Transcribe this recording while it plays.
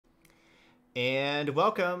And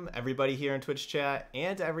welcome everybody here in Twitch chat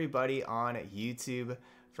and everybody on YouTube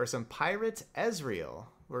for some Pirate Ezreal.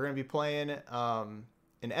 We're going to be playing an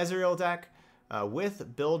Ezreal deck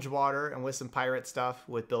with Bilgewater and with some pirate stuff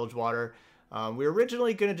with Bilgewater. We were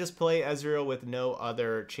originally going to just play Ezreal with no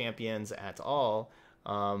other champions at all,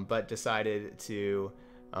 but decided to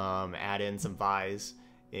add in some Vi's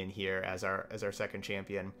in here as our second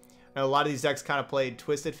champion. A lot of these decks kind of played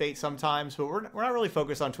Twisted Fate sometimes, but we're not really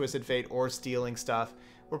focused on Twisted Fate or stealing stuff.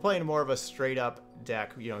 We're playing more of a straight-up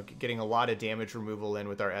deck, you know, getting a lot of damage removal in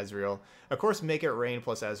with our Ezreal. Of course, Make It Rain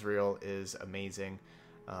plus Ezreal is amazing,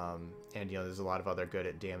 and, you know, there's a lot of other good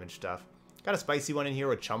at damage stuff. Got a spicy one in here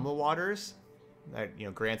with Chumble Waters that, you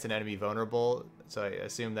know, grants an enemy vulnerable, so I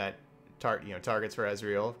assume that targets for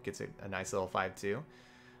Ezreal gets a nice little 5/2.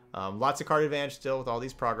 Lots of card advantage still with all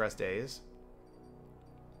these progress days.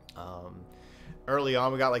 Early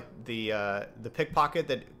on, we got like the Pickpocket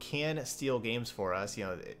that can steal games for us. You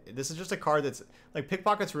know, this is just a card that's like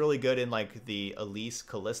Pickpocket's really good in like the Elise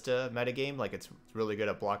Callista metagame. Like it's really good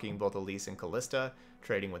at blocking both Elise and Callista,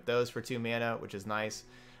 trading with those for 2 mana, which is nice.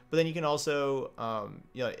 But then you can also,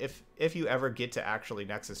 you know, if you ever get to actually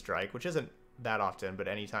Nexus Strike, which isn't that often, but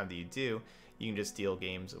anytime that you do, you can just steal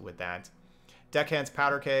games with that. Deckhand's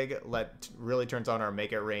Powder Keg really turns on our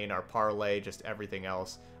Make It Rain, our Parlay, just everything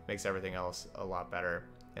else. Makes everything else a lot better,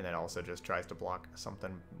 and then also just tries to block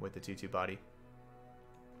something with the 2/2 body.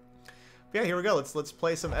 But yeah, here we go. Let's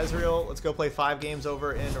play some Ezreal. Let's go play 5 games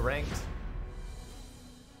over in ranked,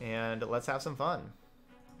 and let's have some fun.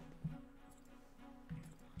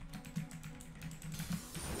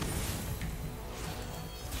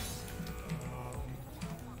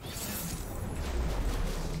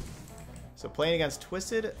 So playing against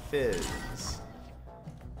Twisted Fizz.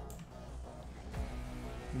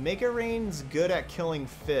 Make It Rain's good at killing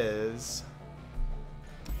Fizz,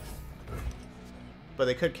 but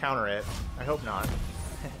they could counter it. I hope not.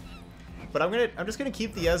 But I'm just gonna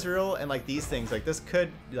keep the Ezreal and like these things. Like this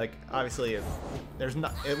could, like, obviously it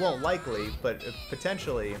won't likely, but it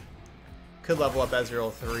potentially could level up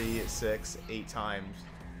Ezreal 3, 6, 8 times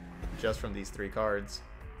just from these 3 cards.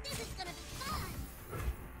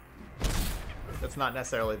 That's not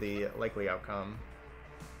necessarily the likely outcome.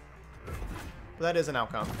 But that is an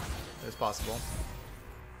outcome. It is possible.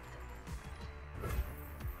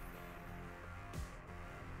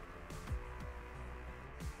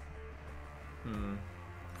 The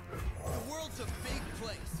world's a big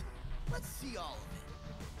place. Let's see all of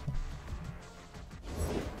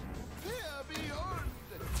it. Here beyond.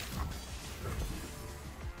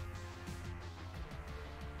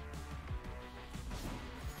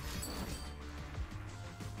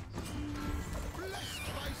 Blessed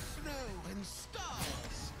by snow and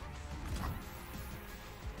stars.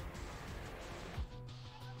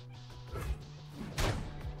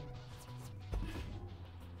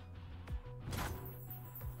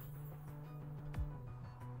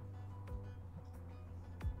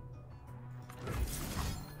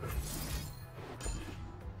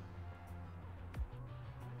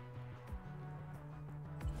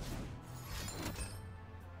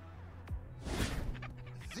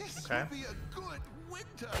 Okay. Be a good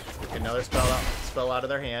winter. Get another spell out of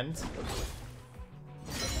their hand.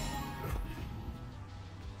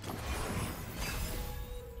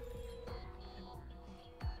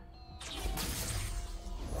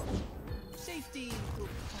 Safety will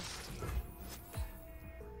cost you.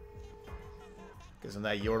 Gives them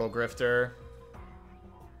that Yordle Grifter.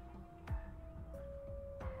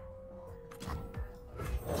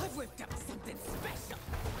 I've whipped up something special.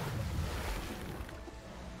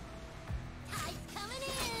 Tide's coming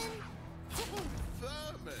in.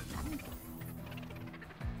 Vermin.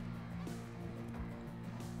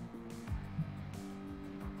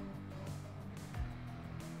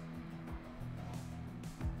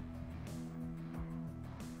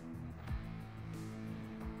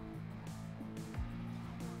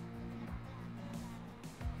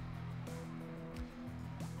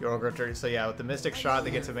 Yordle Grifter. So yeah, with the Mystic Shot, they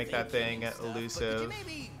get to make that thing Stuff, but elusive. could you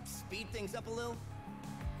maybe speed things up a little?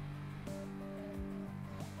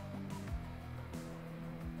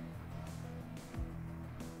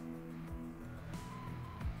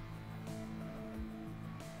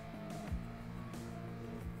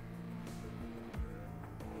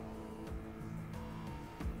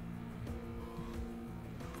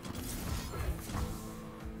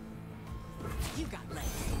 You got legs.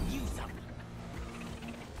 Use them.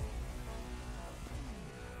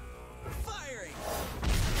 Firing.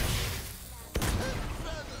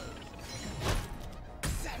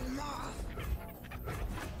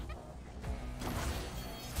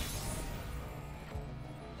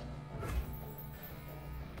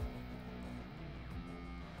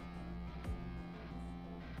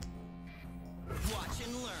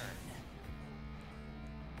 and learn.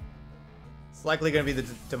 It's likely going to be the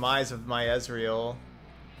demise of my Ezreal.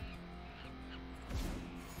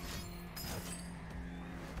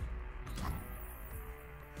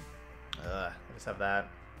 I just have that.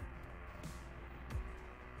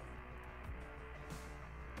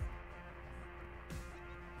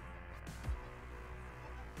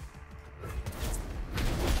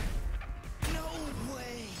 No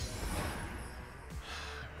way.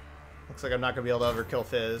 Looks like I'm not going to be able to overkill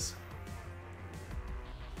Fizz.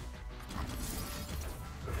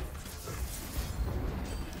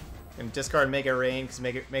 And discard Mega Rain, because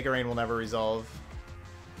Mega Rain will never resolve.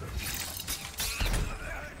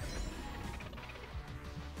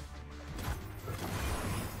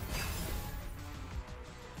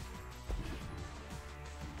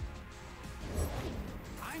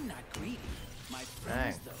 I'm not greedy. My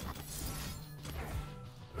friends, though.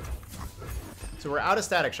 So we're out of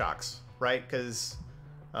Static Shocks, right? Because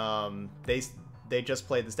they just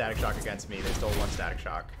played the Static Shock against me. They stole one Static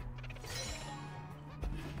Shock.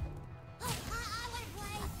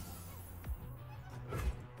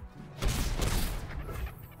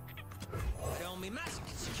 Tell me magic,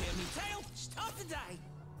 scare me tail, stop the day.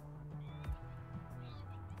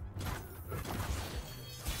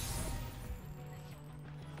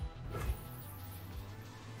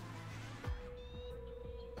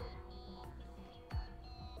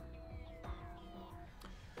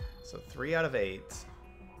 So 3 out of 8.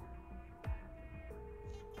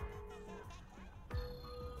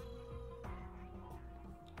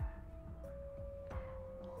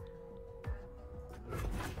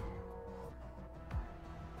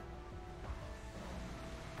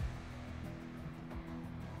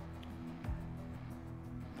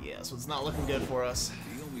 Yeah, so it's not looking good for us.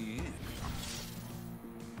 Deal me in.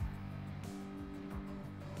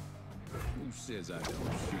 Who says I don't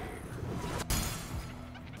share?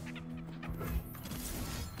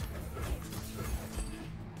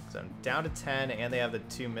 So I'm down to 10, and they have the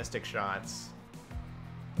 2 Mystic Shots.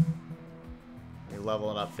 They're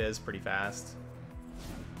leveling up Fizz pretty fast.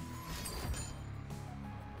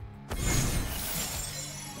 They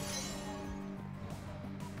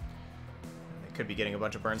could be getting a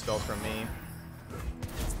bunch of burn spells from me.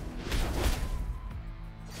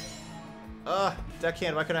 Ugh,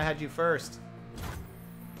 Deckhand, why couldn't I had you first?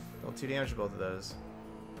 Dealt 2 damage to both of those.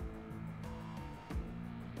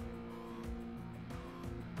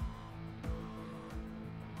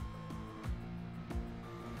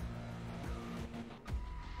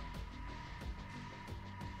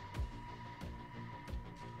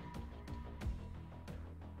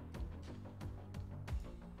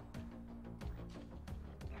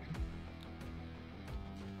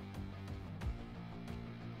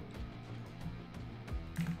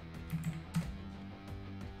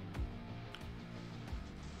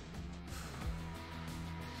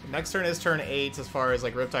 Next turn is turn 8 as far as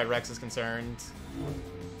like Riptide Rex is concerned.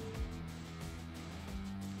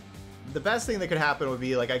 The best thing that could happen would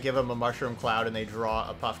be like I give them a Mushroom Cloud and they draw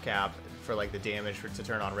a Puff Cap for like the damage to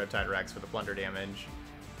turn on Riptide Rex for the plunder damage.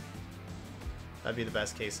 That'd be the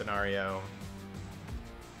best case scenario.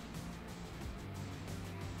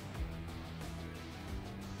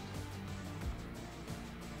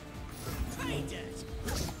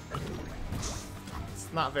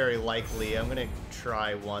 It's not very likely. I'm gonna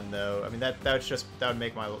try one though. I mean that would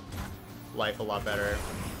make my life a lot better.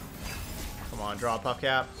 Come on, draw a Puff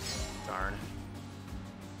Cap. Darn.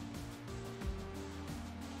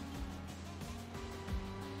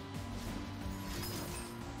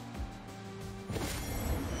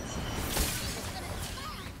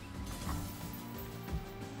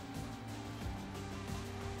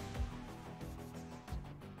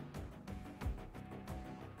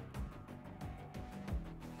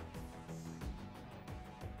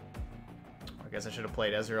 I guess I should have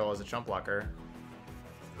played Ezreal as a chump blocker.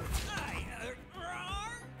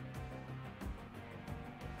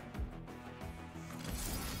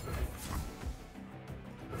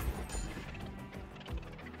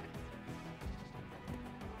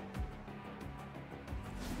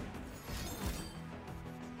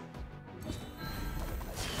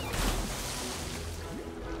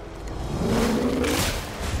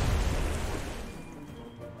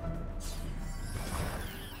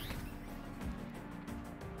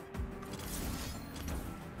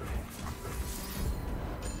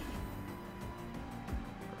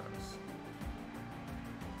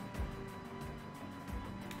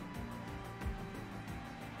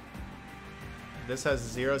 This has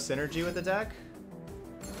 0 synergy with the deck?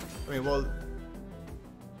 I mean, well,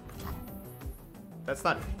 that's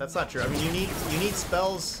not true. I mean, you need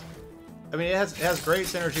spells. I mean, it has great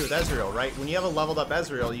synergy with Ezreal, right? When you have a leveled up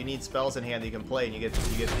Ezreal, you need spells in hand that you can play, and you get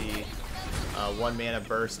the 1 mana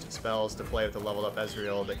burst spells to play with the leveled up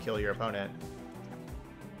Ezreal that kill your opponent.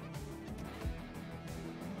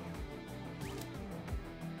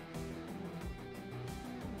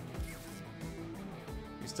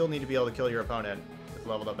 You still need to be able to kill your opponent with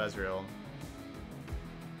leveled up Ezreal.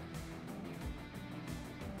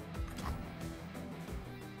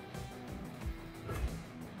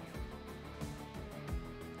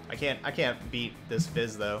 I can't beat this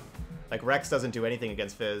Fizz though. Like Rex doesn't do anything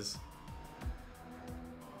against Fizz.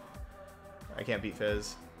 I can't beat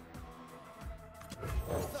Fizz. I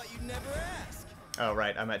thought you'd never ask. Oh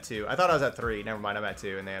right, I'm at 2. I thought I was at 3. Never mind, I'm at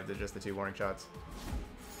 2, and they have just the 2 warning shots.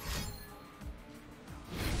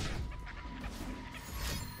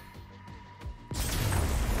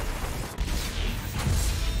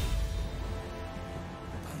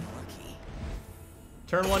 Unlucky.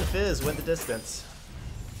 Turn 1 Fizz went the distance.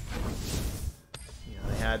 You know,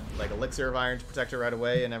 they had like Elixir of Iron to protect it right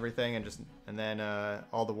away and everything, and then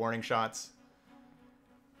all the warning shots.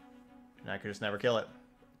 And I could just never kill it.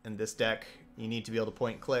 In this deck, you need to be able to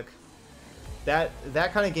point and click. That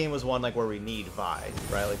kind of game was one like where we need Vi,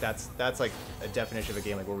 right? Like that's like a definition of a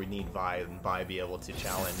game like where we need Vi, and Vi be able to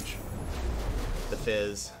challenge the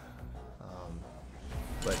Fizz.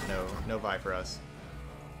 But no Vi for us.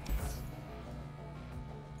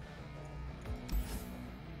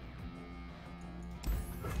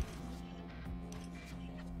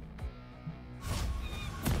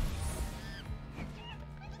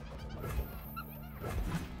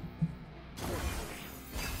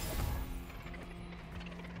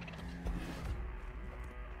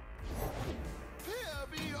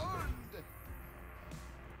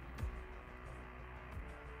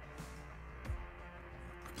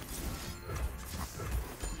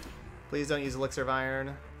 Please don't use Elixir of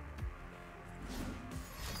Iron.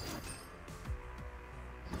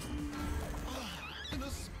 An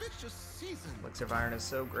auspicious season. Elixir of Iron is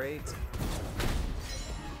so great.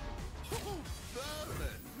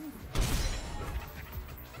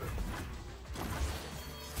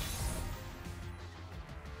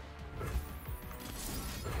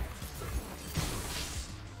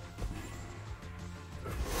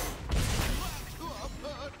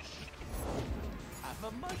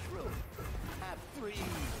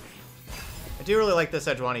 I do really like this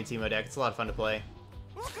Sejuani Teemo deck. It's a lot of fun to play.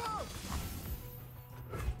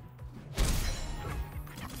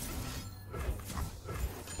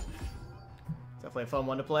 Definitely a fun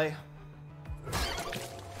one to play.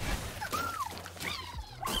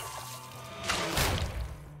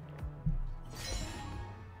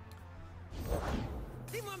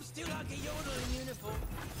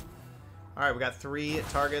 Alright, we got 3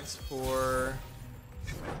 targets for...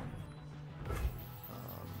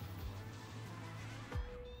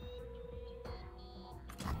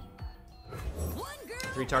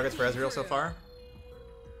 3 targets for Ezreal so far.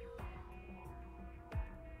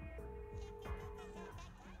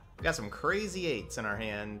 We got some crazy 8s in our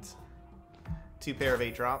hand. 2 pair of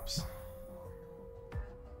 8 drops.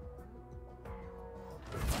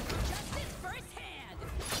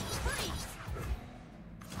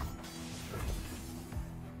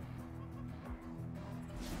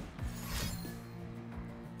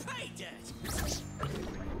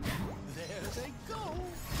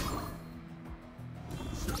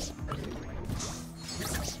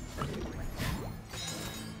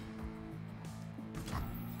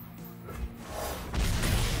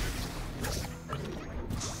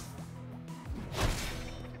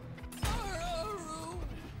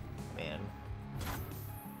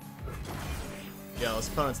 Yo, this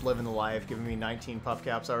opponent's living the life, giving me 19 puff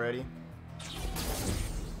caps already.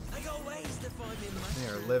 They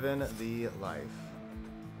are living the life.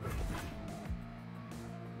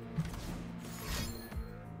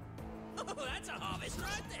 Oh, that's a harvest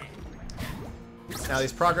right there. Now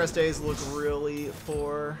these progress days look really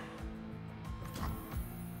poor.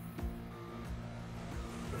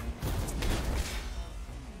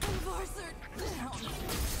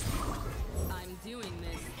 I'm doing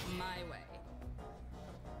this my way.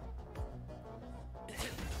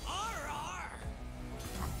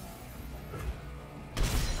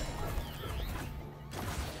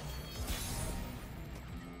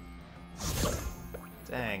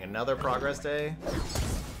 Dang, another progress day?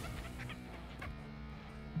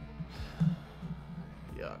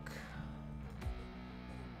 Yuck.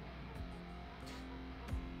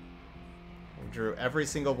 We drew every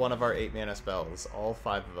single one of our 8 mana spells, all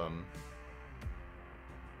 5 of them.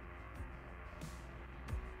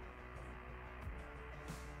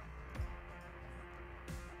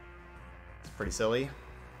 It's pretty silly.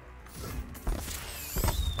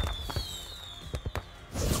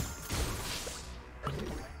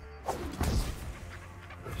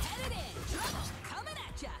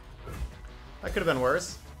 That could have been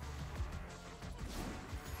worse.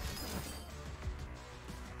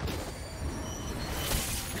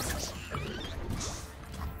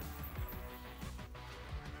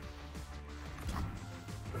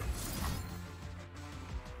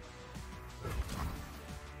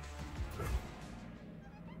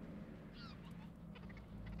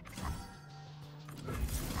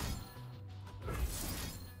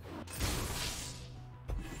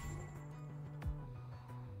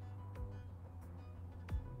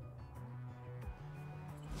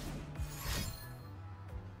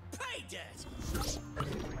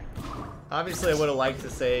 Obviously, I would have liked to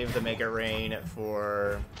save the Make It Rain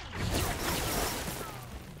for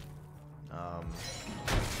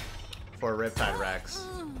Riptide Rex.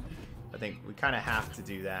 I think we kind of have to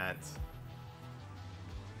do that.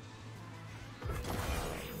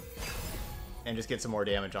 And just get some more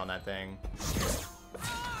damage on that thing.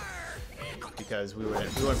 Because we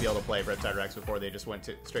wouldn't be able to play Riptide Rex before they just went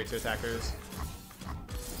straight to attackers.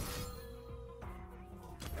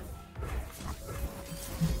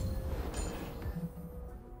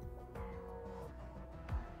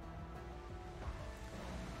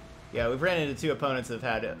 Yeah, we've ran into two opponents that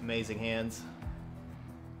have had amazing hands.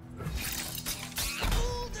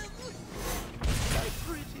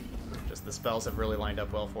 Just the spells have really lined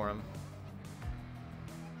up well for him.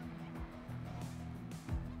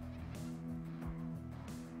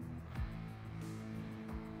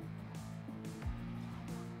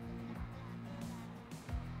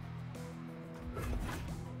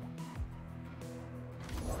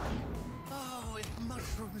 Oh, if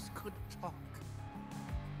mushrooms could talk.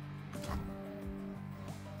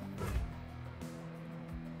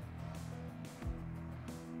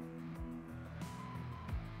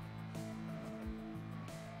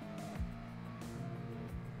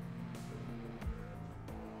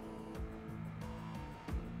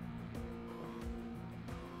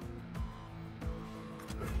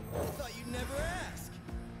 Thought you'd never ask.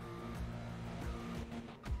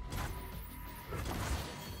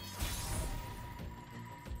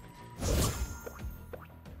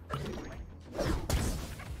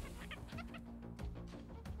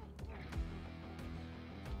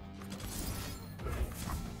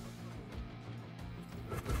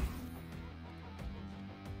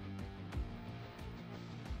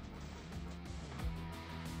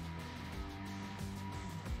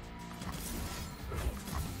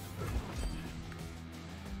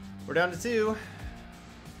 We're down to 2.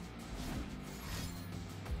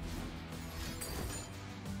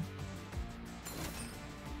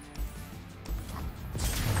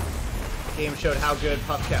 The game showed how good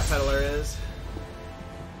Puffcat Peddler is.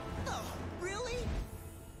 Oh, really?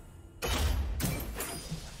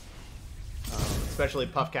 Especially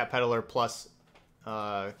Puffcat Peddler plus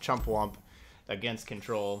Chump Wump against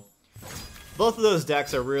Control. Both of those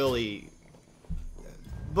decks are really...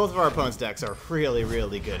 Both of our opponents' decks are really,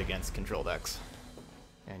 really good against Control decks.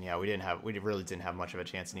 And yeah, we really didn't have much of a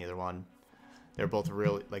chance in either one. They're both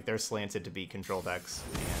really, like, they're slanted to beat Control decks,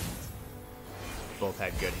 and both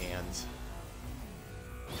had good hands.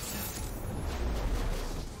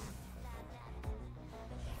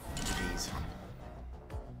 Jeez.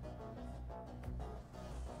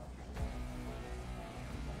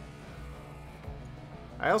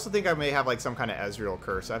 I also think I may have like some kind of Ezreal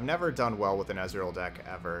curse. I've never done well with an Ezreal deck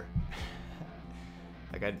ever.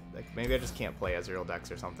 like maybe I just can't play Ezreal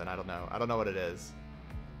decks or something. I don't know. I don't know what it is.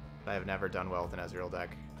 But I have never done well with an Ezreal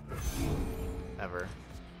deck. Ever.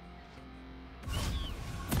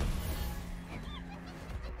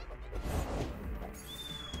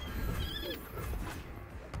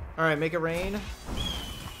 Alright, Make It Rain.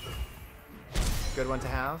 Good one to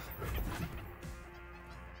have.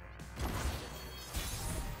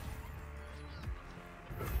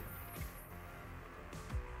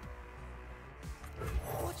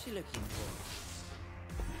 What you looking for?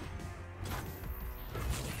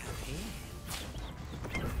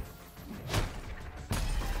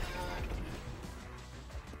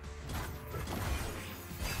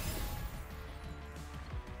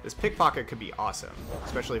 This pickpocket could be awesome,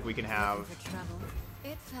 especially if we can have. For trouble.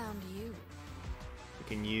 It found you. We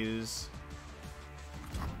can use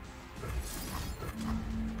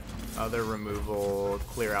other removal,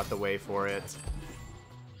 clear out the way for it.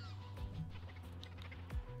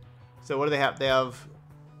 So what do they have? They have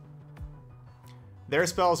their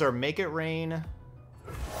spells are Make It Rain.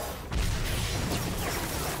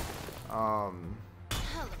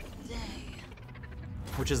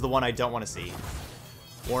 Which is the one I don't want to see.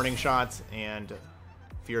 Warning Shots and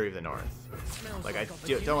Fury of the North. Like I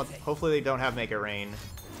don't. Hopefully they don't have Make It Rain.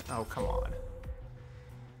 Oh come on.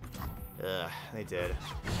 Ugh, they did.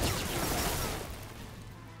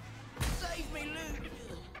 my loot.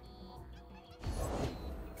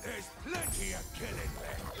 There's plenty of killing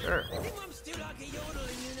there. Sure. I think I'm still like a yodel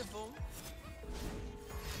in uniform.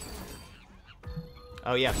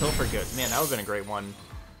 Oh yeah, Pilfer good. Man, that would have been a great one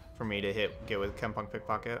for me to get with Chempunk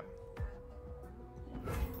Pickpocket.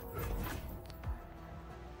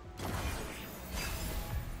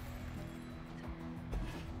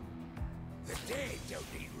 The dead don't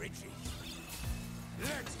need riches.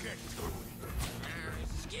 Let's get to it.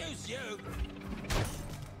 Excuse you.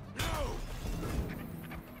 No!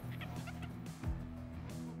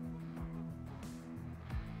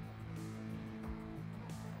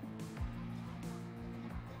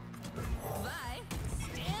 Vi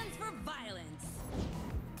stands for violence.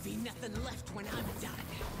 Be nothing left when I'm done.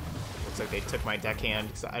 Looks like they took my deckhand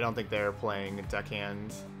because I don't think they're playing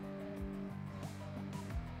deckhand. So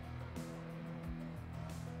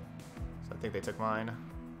I think they took mine.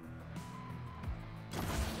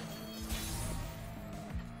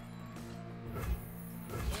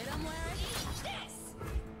 Hit 'em where it is. This.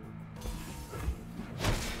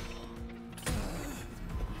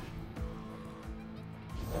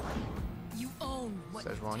 You own what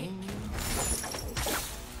you Sejuani. take.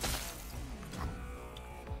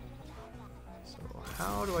 So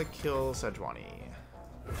how do I kill Sejuani?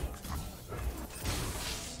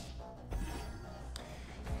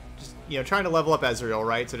 Just, you know, trying to level up Ezreal,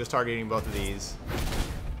 right? So just targeting both of these.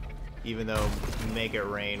 Even though Make It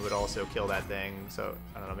Rain would also kill that thing. So,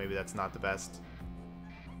 I don't know, maybe that's not the best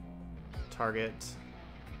target.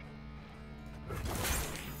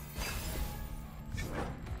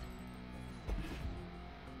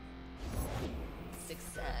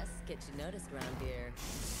 Success gets you noticed around here.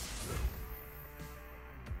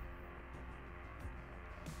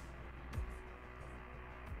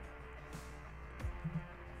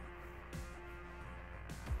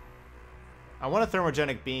 I want to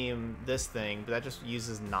Thermogenic Beam this thing, but that just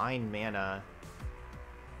uses 9 mana.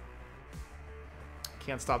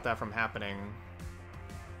 Can't stop that from happening.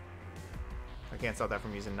 I can't stop that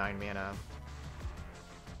from using 9 mana.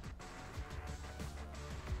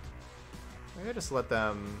 Maybe I just let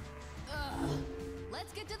them... Ugh.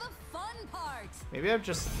 Let's get to the fun part. Maybe I've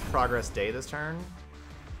just Progress Day this turn.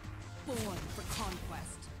 Born for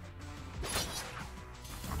conquest.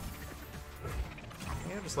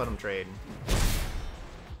 Maybe I'll just let them trade.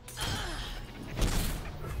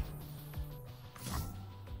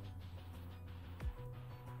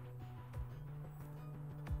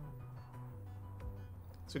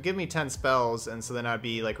 So give me 10 spells, and so then I'd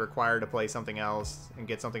be like required to play something else and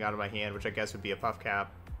get something out of my hand, which I guess would be a Puff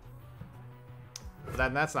Cap.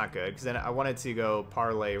 But that's not good, because then I wanted to go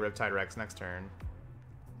parlay Riptide Rex next turn.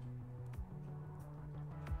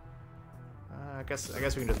 I guess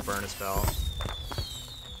we can just burn a spell.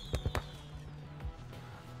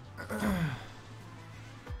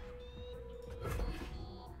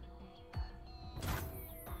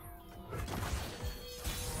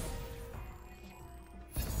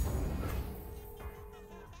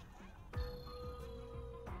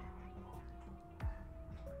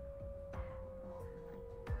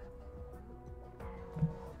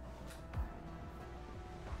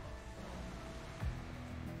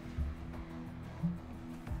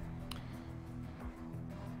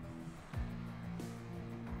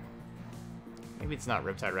 Maybe it's not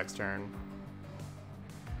Riptide Rex turn.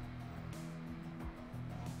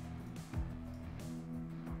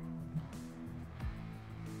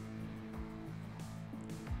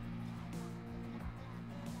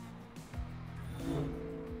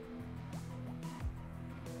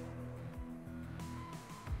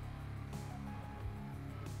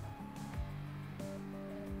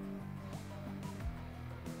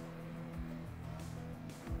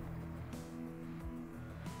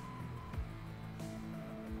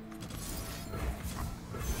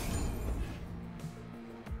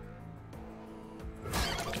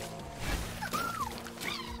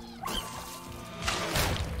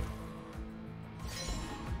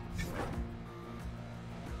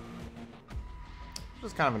 It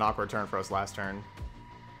was kind of an awkward turn for us last turn.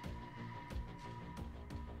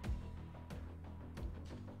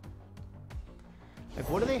 Like,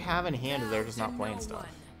 what do they have in hand if they're just not playing stuff?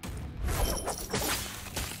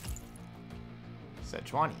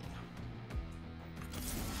 Sejuani.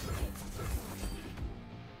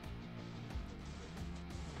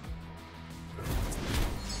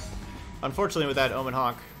 Unfortunately, with that Omen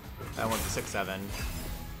Hawk, that went to 6-7.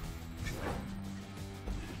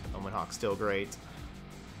 Omen Hawk's still great.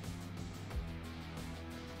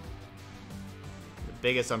 The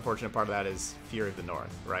biggest unfortunate part of that is Fury of the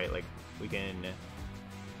North, right? Like, we can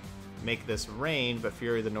make this rain, but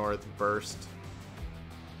Fury of the North burst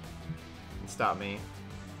and stop me.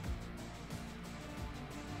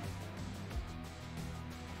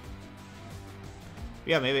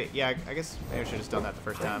 Yeah, maybe. Yeah, I guess maybe I should have just done that the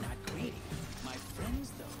first time. I'm not greedy. My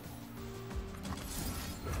friends, though.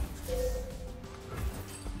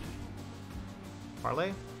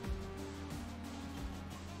 Parlay?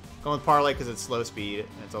 Going with Parlay because it's slow speed,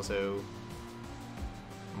 and it's also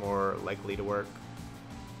more likely to work.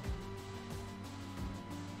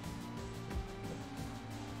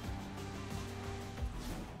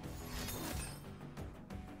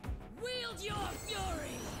 Wield your fury!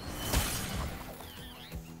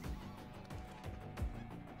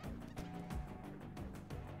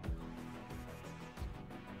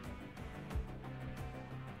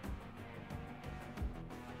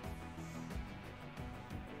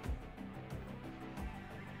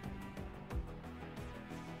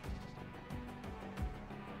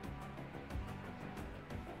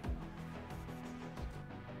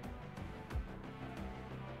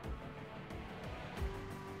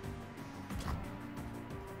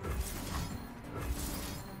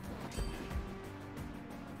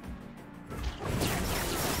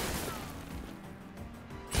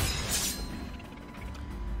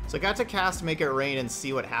 So I got to cast Make It Rain and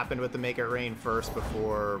see what happened with the Make It Rain first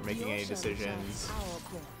before making any decisions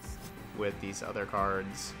with these other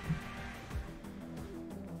cards.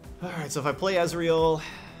 Alright, so if I play Ezreal...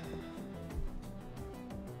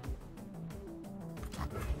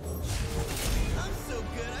 I'm so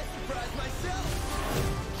good, I surprised myself.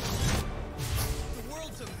 The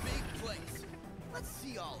world's a big place. Let's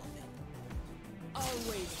see all of it.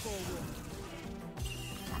 Always forward.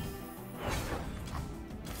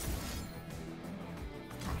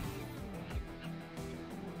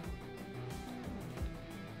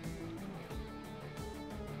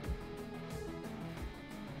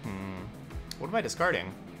 What am I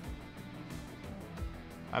discarding?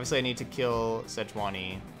 Obviously I need to kill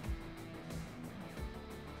Sejuani.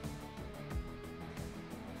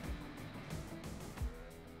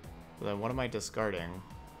 So then what am I discarding?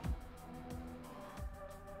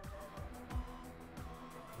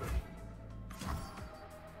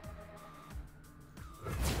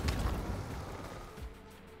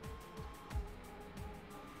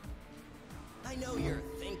 I know you're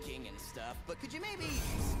thinking and stuff, but could you maybe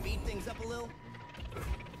speed things up a little?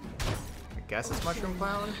 I guess it's Mushroom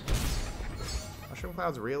Cloud? Mushroom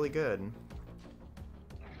Cloud's really good.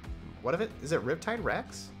 What if it... Is it Riptide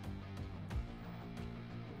Rex?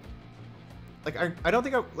 Like, I don't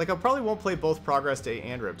think I... Like, I probably won't play both Progress Day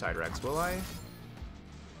and Riptide Rex, will I?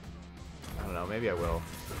 I don't know, maybe I will.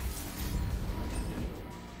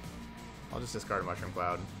 I'll just discard Mushroom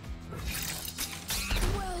Cloud.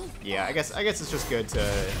 Yeah, I guess it's just good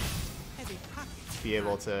to be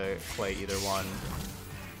able to play either one.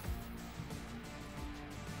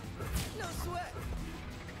 No sweat.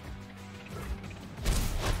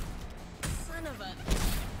 Son of a...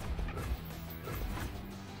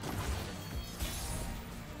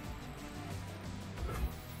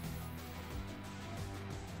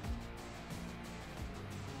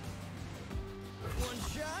 One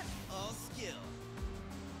shot, all skill.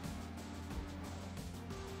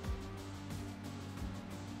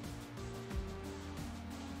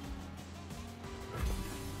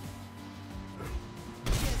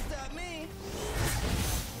 Can't stop me.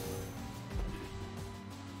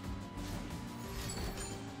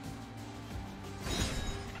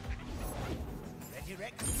 Ready,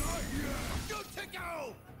 Rex? Good to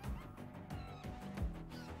go!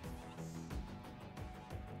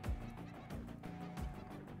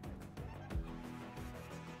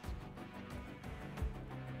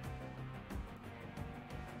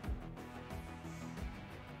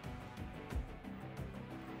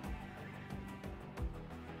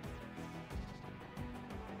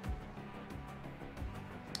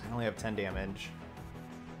 I only have 10 damage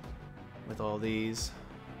with all these.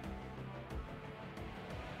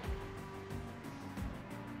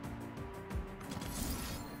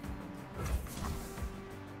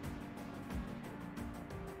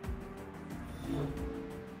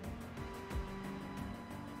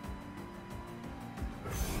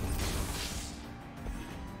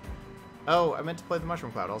 Oh, I meant to play the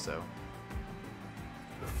Mushroom Cloud also.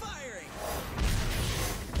 Firing.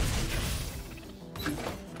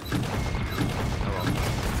 Oh well.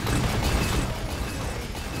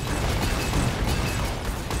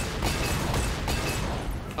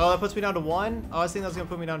 Oh, that puts me down to 1? Oh, I was thinking that was going to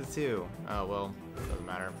put me down to 2. Oh, well, doesn't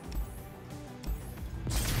matter.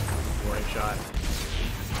 Warning shot.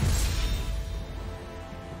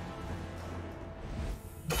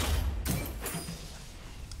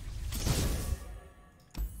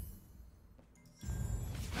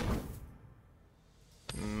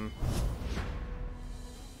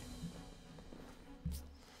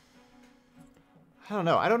 I don't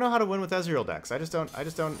know. I don't know how to win with Ezreal decks. I just don't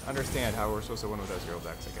understand how we're supposed to win with Ezreal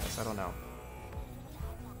decks, I guess. I don't know.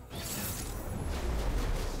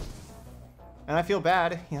 And I feel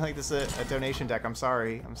bad. You know, like this is a donation deck. I'm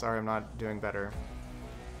sorry. I'm sorry I'm not doing better.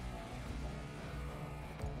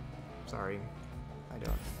 Sorry. I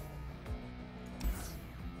don't.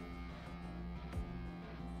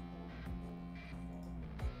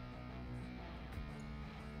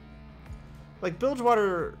 Like,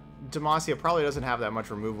 Bilgewater Demacia probably doesn't have that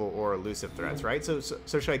much removal or elusive threats, right? So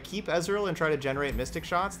should I keep Ezreal and try to generate Mystic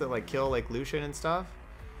shots that, like, kill, like, Lucian and stuff?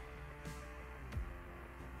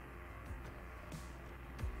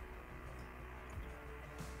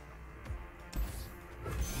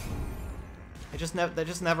 That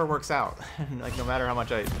just never works out. Like, no matter how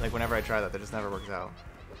much like, whenever I try that just never works out.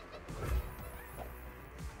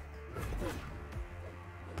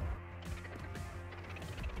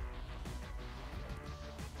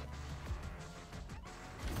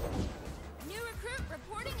 New recruit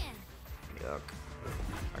reporting in. Yuck.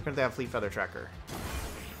 Why couldn't they have Fleet Feather Tracker?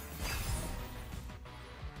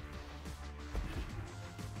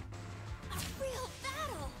 A real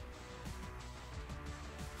battle.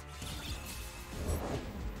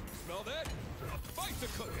 Smell that? A fight's a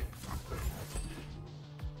cooking.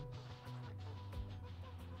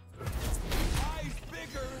 Eyes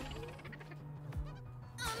bigger.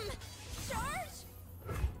 Charge?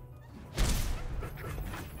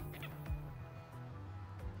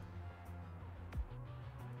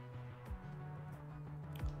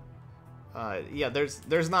 Yeah,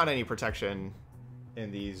 there's not any protection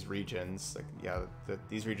in these regions. Like, yeah,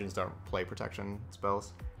 these regions don't play protection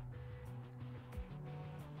spells.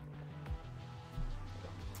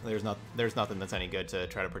 There's nothing that's any good to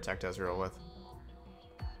try to protect Ezreal with.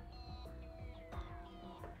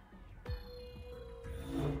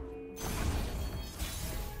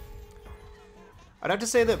 I'd have to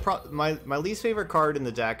say that my least favorite card in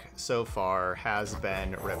the deck so far has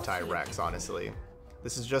been Riptide Rex, honestly.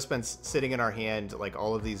 This has just been sitting in our hand, like,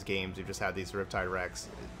 all of these games. We've just had these Riptide Rex.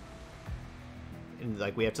 And,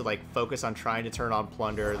 like, we have to, like, focus on trying to turn on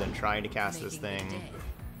Plunder, then trying to cast this thing.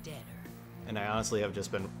 And I honestly have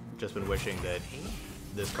just been wishing that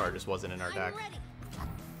this card just wasn't in our deck.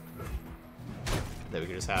 That we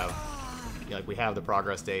could just have, you know, like, we have the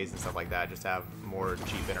progress days and stuff like that, just have more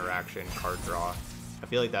cheap interaction card draw. I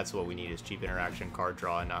feel like that's what we need, is cheap interaction card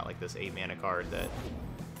draw, and not like this 8-mana card that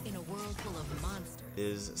In a world full of monsters.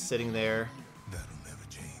 is sitting there. That'll never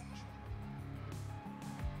change.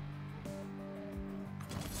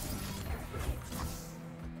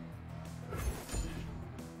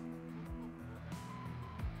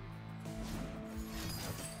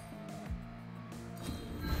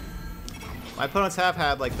 My opponents have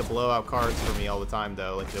had, like, the blowout cards for me all the time,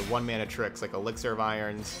 though, like the 1-mana tricks, like Elixir of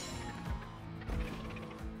Irons.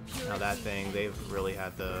 Now that thing, they've really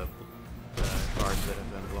had the cards that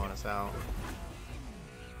have been blowing us out.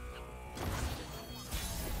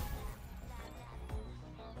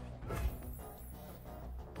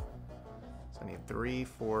 So I need 3,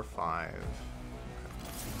 4, 5.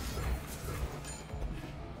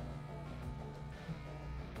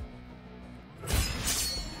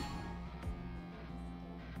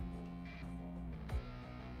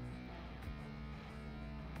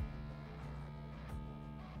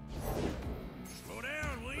 Slow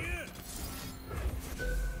down, will you?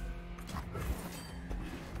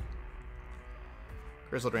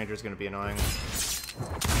 Grizzled Ranger is going to be annoying.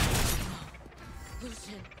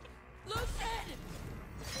 Lucian! Lucian!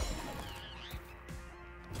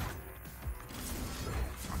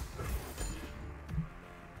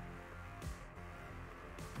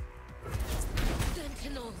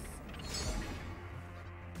 Sentinels!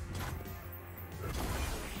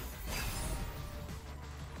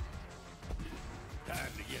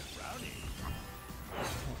 Time to get rowdy.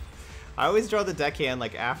 I always draw the deckhand,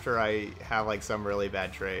 like, after I have, like, some really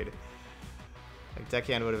bad trade. Like,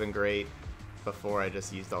 deckhand would have been great before I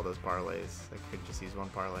just used all those parlays. I could just use one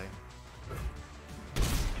parlay.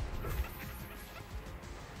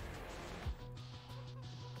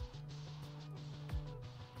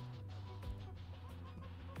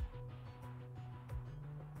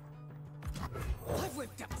 I've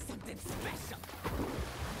whipped up something special!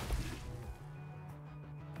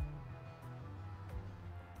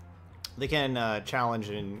 They can challenge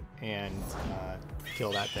and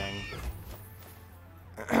kill that thing.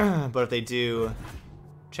 But if they do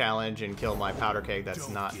challenge and kill my powder keg, that's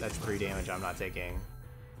 3 damage I'm not taking.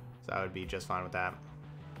 So I would be just fine with that.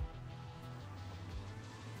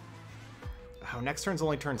 Oh, next turn's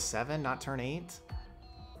only turn 7, not turn 8?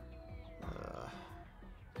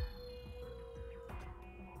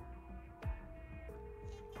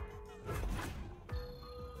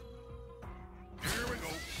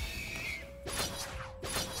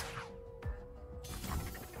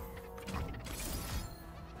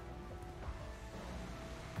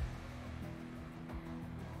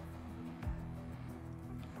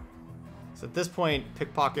 So at this point,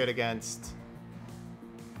 Pickpocket against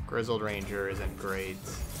Grizzled Ranger isn't great.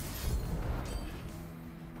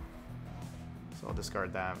 So I'll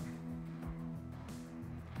discard that.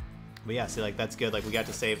 But yeah, see, like, that's good. Like, we got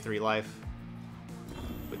to save 3 life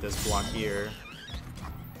with this block here.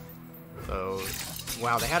 So,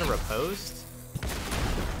 wow, they had a riposte?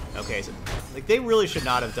 Okay, so, like, they really should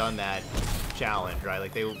not have done that challenge, right?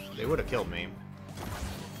 Like, they would have killed me.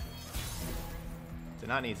 Did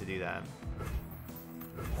not need to do that.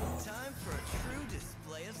 Time for a true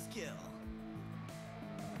display of skill.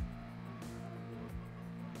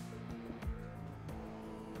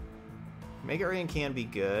 Mega Rain can be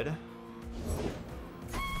good.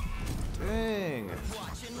 Dang.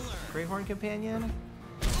 Watch and learn. Great Horn Companion?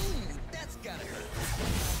 Ooh, that's gotta hurt.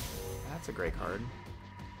 That's a great card.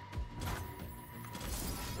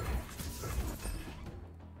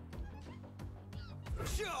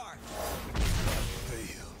 Charge!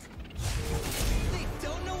 They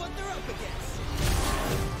don't know what they're up against.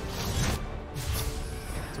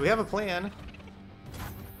 So we have a plan.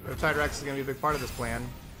 Riptide Rex is going to be a big part of this plan.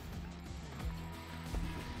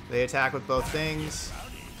 They attack with both things.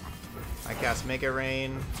 I cast Mega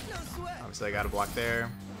Rain. No sweat. Obviously, I got a block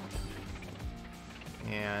there.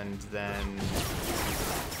 And then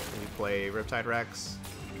we play Riptide Rex.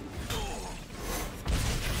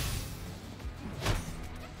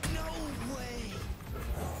 No way.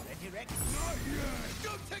 Ready, Rex? Not yet.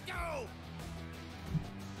 Go to go.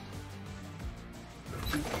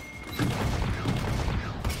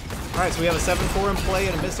 Alright, so we have a 7-4 in play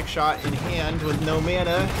and a Mystic Shot in hand with no mana.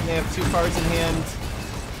 And they have 2 cards in hand.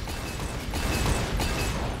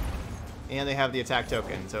 And they have the attack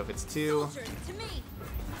token. So if it's 2... Soldiers to me.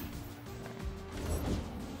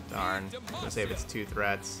 Darn. I was gonna say if it's 2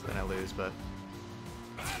 threats, then I lose, but...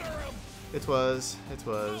 Batter 'em. It was. No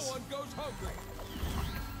one goes hungry.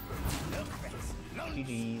 Look, Rex. No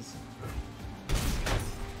GG's.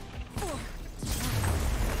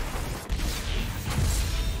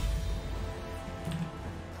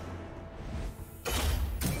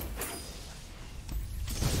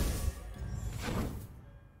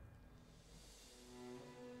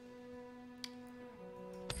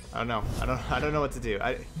 I don't know. I don't know what to do.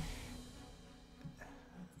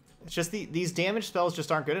 It's just these damage spells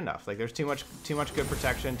just aren't good enough. Like there's too much good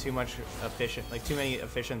protection, too much efficient, like too many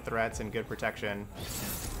efficient threats and good protection.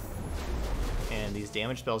 And these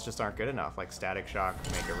damage spells just aren't good enough. Like Static Shock,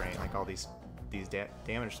 Mega Rain, like all these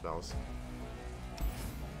damage spells.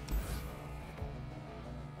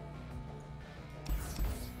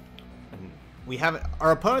 We haven't.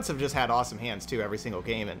 Our opponents have just had awesome hands too every single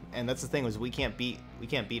game, and that's the thing is we can't beat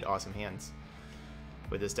awesome hands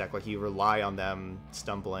with this deck. Like you rely on them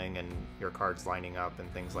stumbling and your cards lining up and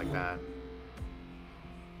things like that.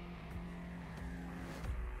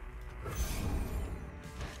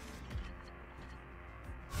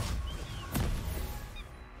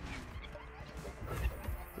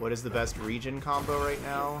 What is the best region combo right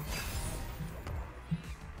now?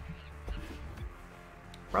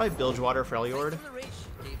 Probably Bilgewater for Eliord.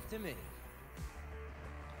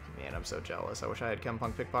 Man, I'm so jealous. I wish I had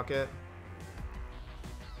Chempunk Pickpocket.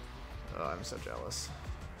 Oh, I'm so jealous.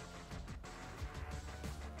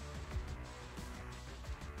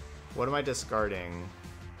 What am I discarding?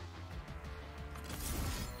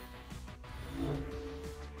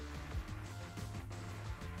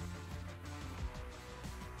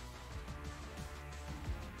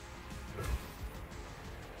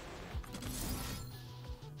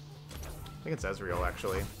 I think it's Ezreal,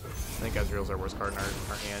 actually. I think Ezreal's our worst card in our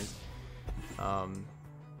hand.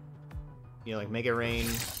 You know, like Mega Rain,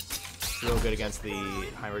 real good against the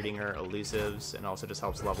Heimerdinger elusives, and also just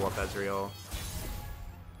helps level up Ezreal.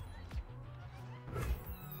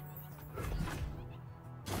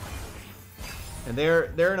 And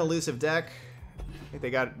they're an elusive deck. I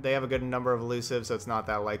think they have a good number of elusives, so it's not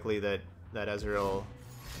that likely that Ezreal,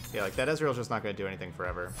 yeah, like that Ezreal's just not going to do anything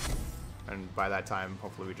forever. And by that time,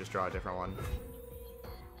 hopefully we just draw a different one.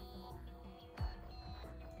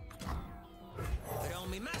 Put on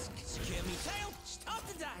me mask, secure me tail, start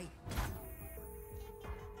the day.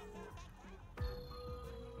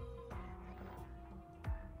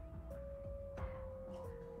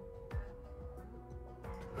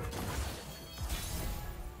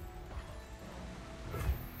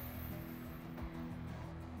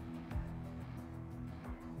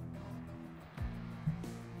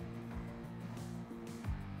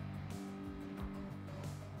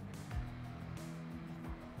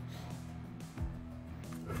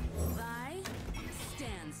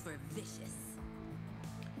 For vicious.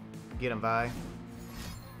 Get him, Vi.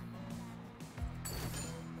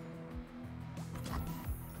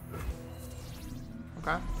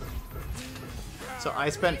 Okay. So I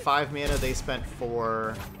spent 5 mana, they spent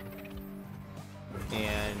 4,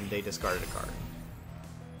 and they discarded a card.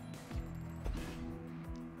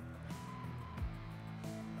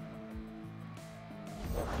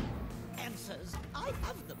 Answers, I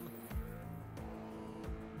have them.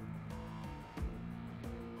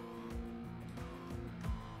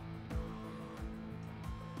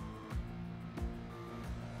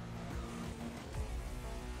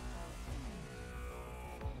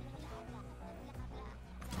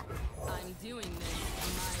 I'm doing this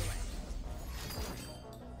my way.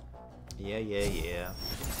 Yeah, yeah, yeah.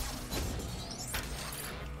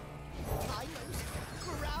 My most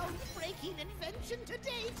groundbreaking invention to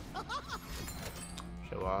date.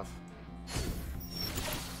 Show off.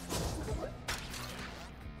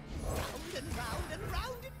 Round and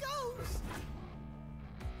round it goes.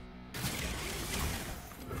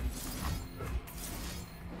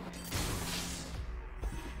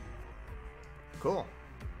 Cool.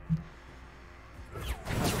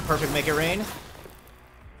 Perfect make it rain.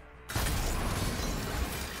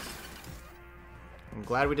 I'm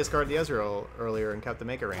glad we discarded the Ezreal earlier and kept the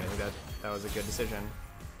make it rain. I think that was a good decision.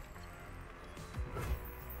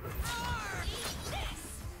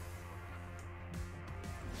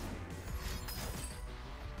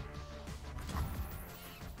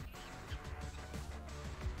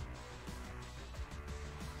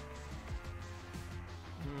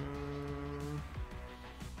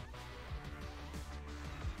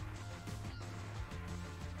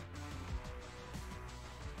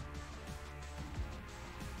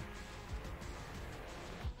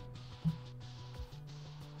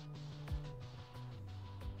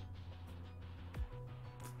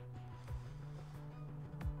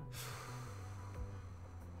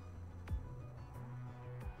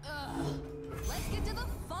 Let's get to the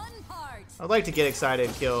fun part. I'd like to get excited,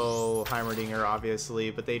 kill Heimerdinger,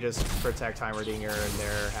 obviously, but they just protect Heimerdinger and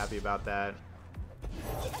they're happy about that.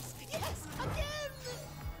 Yes, yes, again.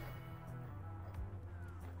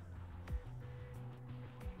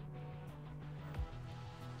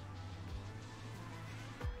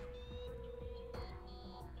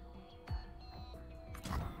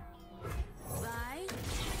 Vi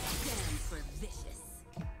stands for vicious.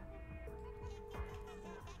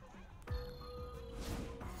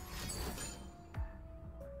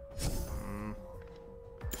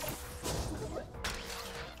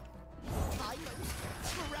 My most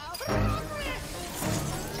groundbreaking.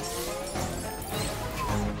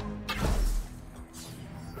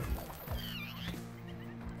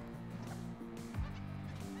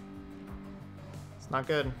 It's not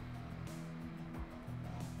good.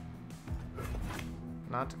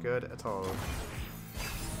 Not good at all.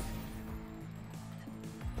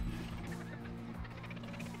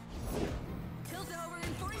 Piltover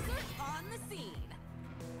Enforcer on the scene.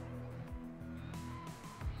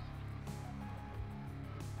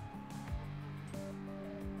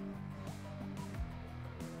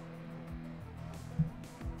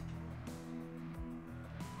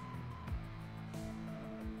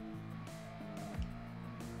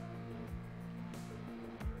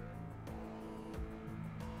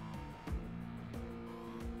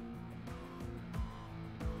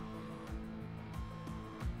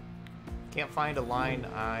 Can't find a line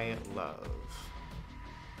I love.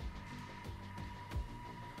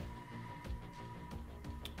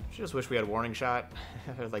 Just wish we had warning shot.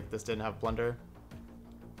 Like this didn't have plunder.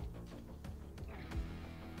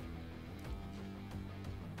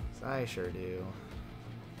 I sure do.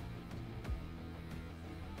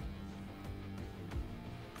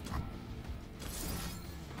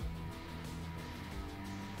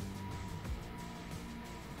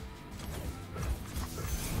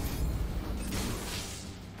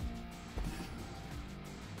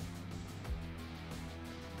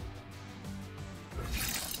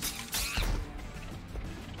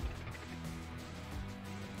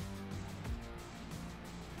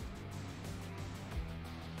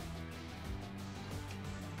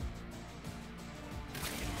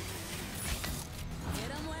 Hit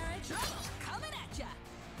 'em where it's trouble. Coming at ya.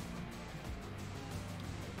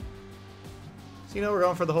 So you know we're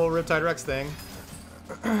going for the whole Riptide Rex thing.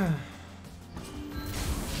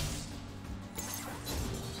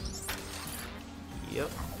 Yep.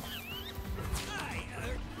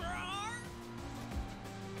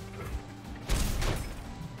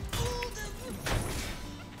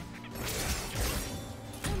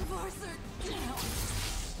 Enforcer down.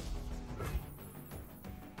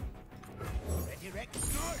 Ready, Rex?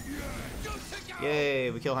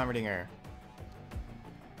 Yay, we kill Heimerdinger.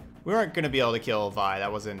 We weren't gonna be able to kill Vi.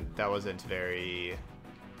 That wasn't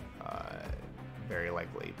very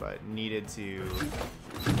likely, but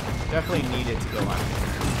definitely needed to go on here.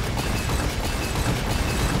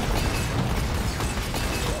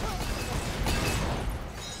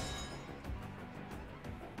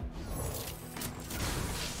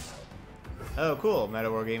 Oh, cool, Meta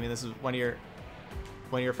Wargaming. This is one of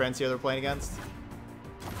your friends here they're playing against.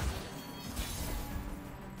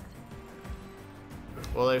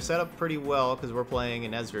 Well, they're set up pretty well because we're playing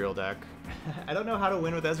an Ezreal deck. I don't know how to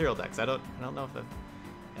win with Ezreal decks. I don't know if I've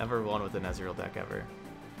ever won with an Ezreal deck ever.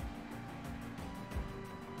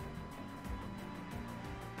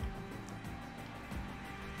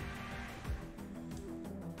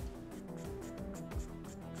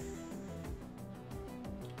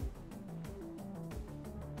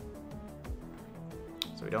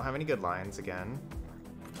 So we don't have any good lines again.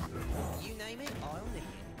 You name it, I'll name it.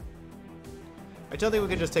 I don't think we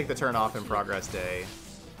can just take the turn off in Progress Day.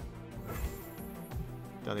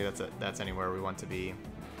 Don't think that's anywhere we want to be.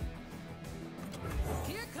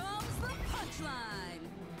 Here comes the punchline.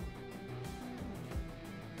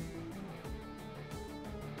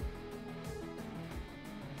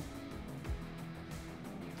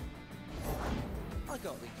 I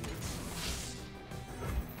got the goods.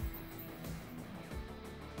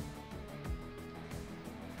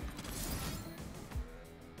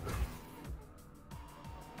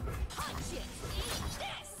 Punch it! Eat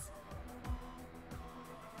this!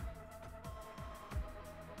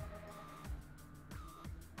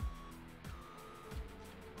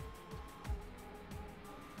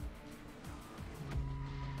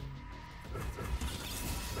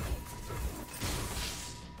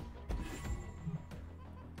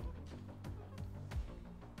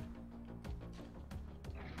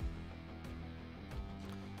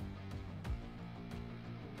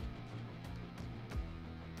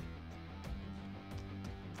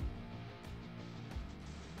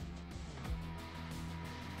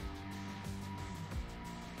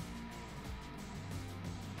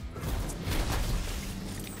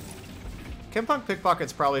 Chempunk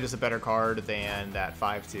Pickpocket's probably just a better card than that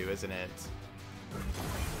 5/2, isn't it?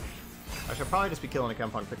 I should probably just be killing a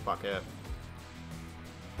Chempunk Pickpocket.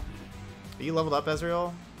 Are you leveled up,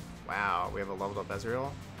 Ezreal? Wow, we have a leveled up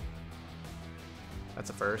Ezreal. That's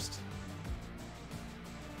a first.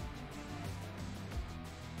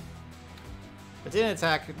 I didn't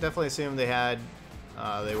attack. Definitely assumed they had.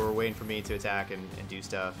 They were waiting for me to attack and do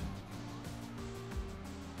stuff.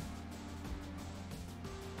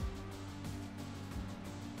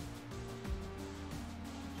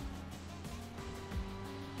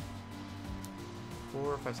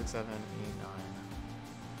 Four, 5, 6, 7, 8, 9.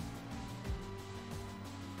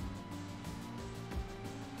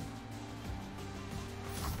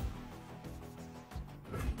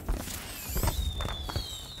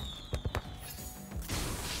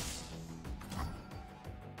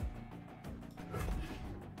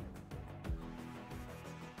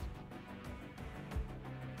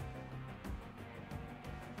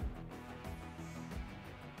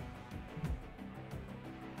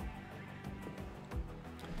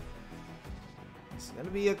 It's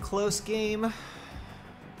gonna be a close game.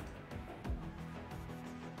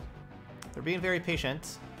 They're being very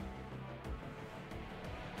patient.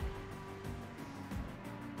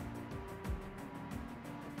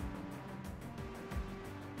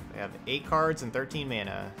 They have 8 cards and 13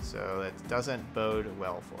 mana, so that doesn't bode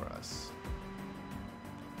well for us.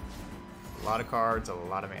 A lot of cards, a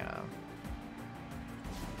lot of mana.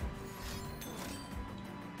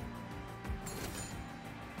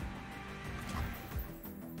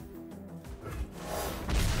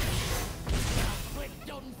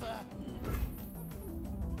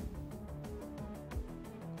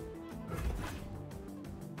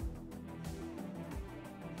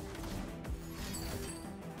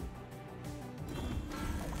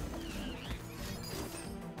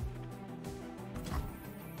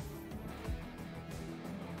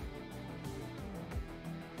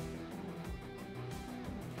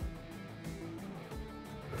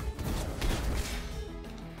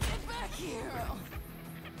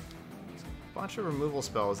 Bunch of removal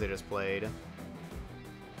spells they just played.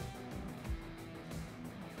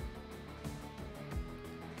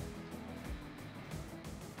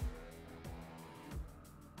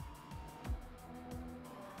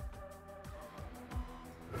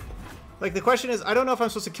 Like, the question is, I don't know if I'm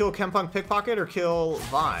supposed to kill Chempunk Pickpocket or kill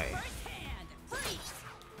Vi.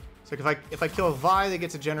 So if I kill Vi, they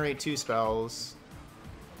get to generate 2 spells.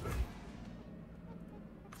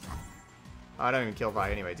 I don't even kill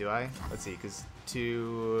Vi anyway, do I? Let's see, because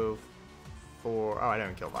 2, 4... Oh, I don't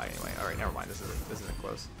even kill Vi anyway. Alright, never mind. This isn't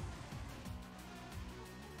close.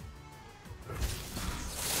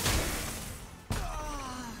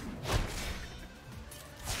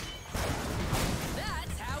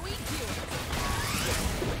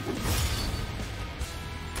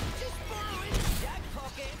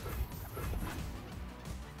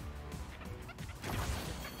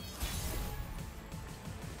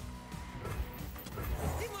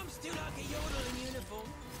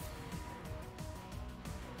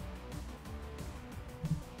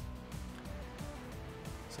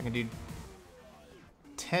 I can do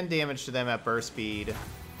 10 damage to them at burst speed.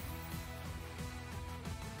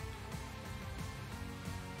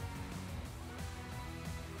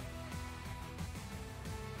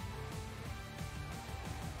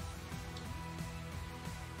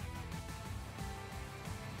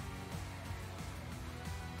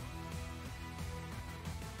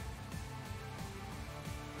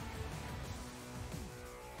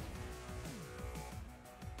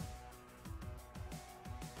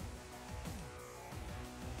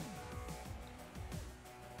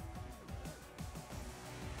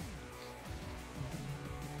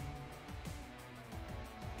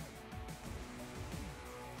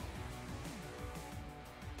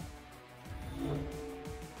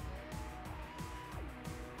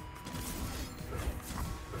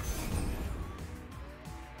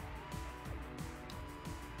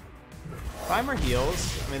 Primer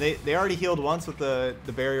heals. I mean, they already healed once with the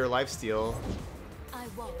barrier lifesteal. I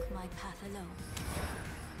walk my path alone.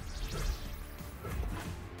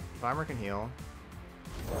 Primer can heal.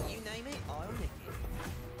 You name it, I'll nick it.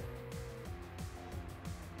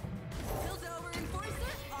 Piltover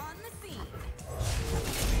Enforcer on the scene.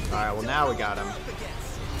 Alright, well now we got him. Up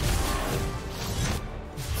against.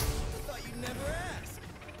 Thought you'd never ask.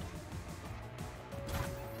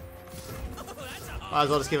 Oh, that's a Might as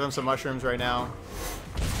well just give him some mushrooms right now.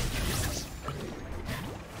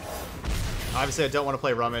 Obviously, I don't want to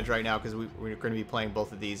play Rummage right now because we're going to be playing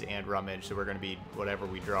both of these and Rummage, so we're going to be whatever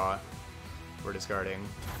we draw, we're discarding.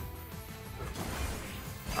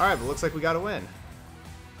 Alright, but looks like we got a win.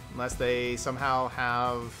 Unless they somehow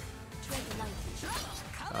have... Tread lightly.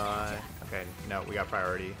 okay, no, we got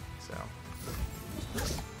priority, so...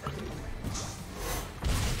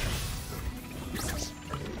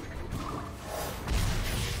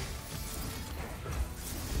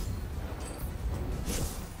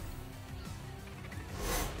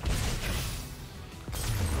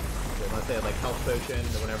 Unless they had like health potion,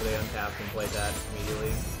 then whenever they untap and play that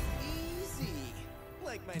immediately. easy.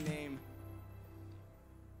 Like my name.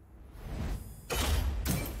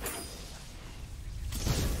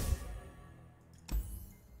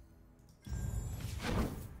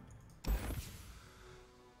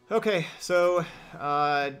 Okay, so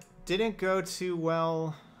didn't go too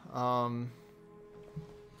well.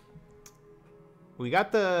 We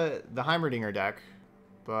got the Heimerdinger deck,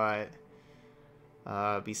 but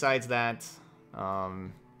besides that,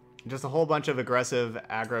 just a whole bunch of aggressive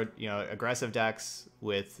aggro, aggressive decks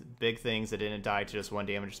with big things that didn't die to just 1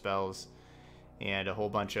 damage spells, and a whole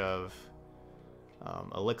bunch of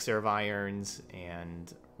Elixir of Irons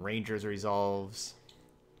and Rangers Resolves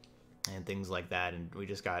and things like that, and we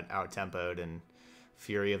just got out-tempoed, and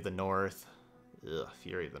Fury of the North. Ugh,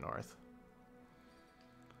 Fury of the North.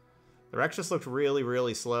 The Rex just looked really,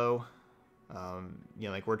 really slow.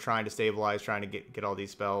 Like we're trying to stabilize, trying to get all these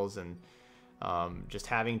spells, and just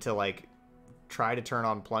having to like try to turn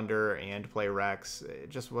on Plunder and play Rex, it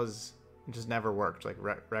just never worked. Like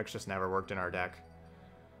Rex just never worked in our deck.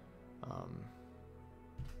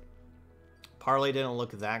 Parlay didn't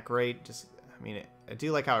look that great. I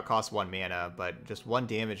do like how it costs 1 mana, but just 1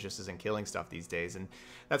 damage just isn't killing stuff these days. And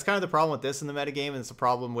that's kind of the problem with this in the metagame, and it's the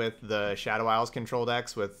problem with the Shadow Isles control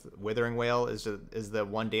decks with Withering Wail, is that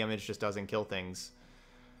 1 damage just doesn't kill things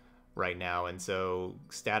right now. And so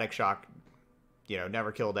Static Shock,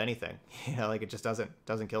 never killed anything. Like it just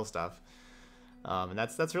doesn't kill stuff. And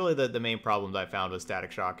that's really the main problem that I found with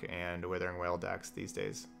Static Shock and Withering Wail decks these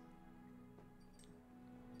days.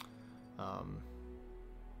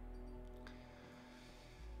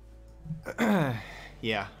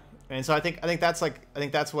 Yeah, and so I think that's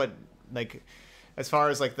what, like, as far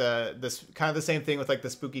as like this kind of the same thing with like the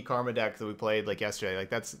Spooky Karma deck that we played like yesterday. Like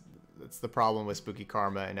that's the problem with Spooky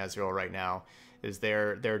Karma and Ezreal right now, is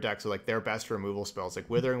their decks are like their best removal spells. Like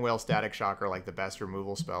Withering Wail, Static Shock are like the best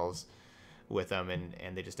removal spells with them, and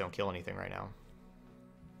they just don't kill anything right now.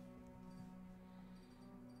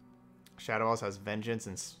 Shadow Isles has Vengeance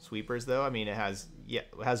and Sweepers, though. I mean, it has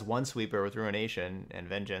 1 Sweeper with Ruination and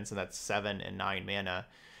Vengeance, and that's 7 and 9 mana.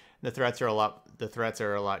 And the threats are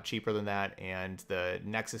a lot cheaper than that, and the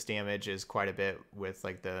Nexus damage is quite a bit with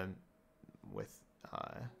like the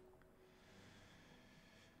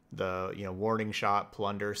Warning Shot,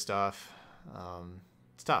 Plunder stuff.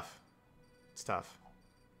 It's tough. It's tough.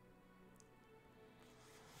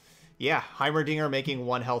 Yeah, Heimerdinger making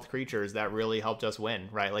 1 health creatures, that really helped us win,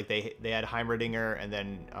 right? Like they had Heimerdinger and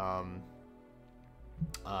then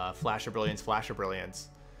Flash of Brilliance,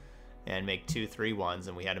 and make 2 3/1s,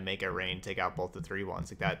 and we had to make it rain, take out both the 3/1s.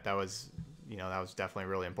 Like that was definitely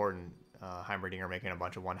really important. Heimerdinger making a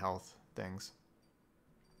bunch of 1 health things.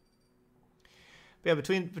 But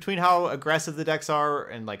yeah, between how aggressive the decks are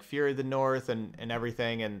and like Fury of the North and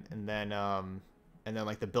everything, and then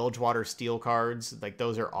like the Bilgewater Steel cards, like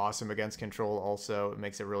those are awesome against control. Also, it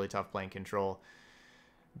makes it really tough playing control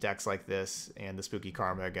decks like this, and the Spooky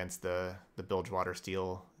Karma against the Bilgewater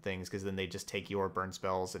Steel things, because then they just take your burn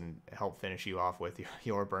spells and help finish you off with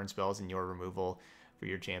your burn spells and your removal for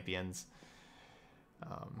your champions.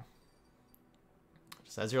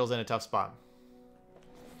 Just Ezreal's in a tough spot.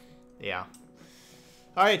 Yeah.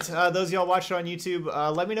 All right, those of y'all watching on YouTube,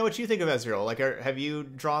 let me know what you think of Ezreal. Like, have you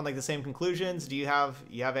drawn like the same conclusions? Do you have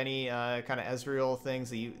any kind of Ezreal things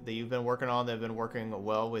that you've been working on that have been working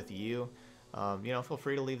well with you? You know, feel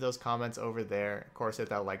free to leave those comments over there. Of course, hit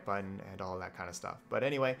that like button and all that kind of stuff. But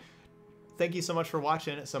anyway, thank you so much for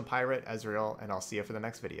watching some Pirate Ezreal, and I'll see you for the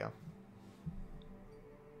next video.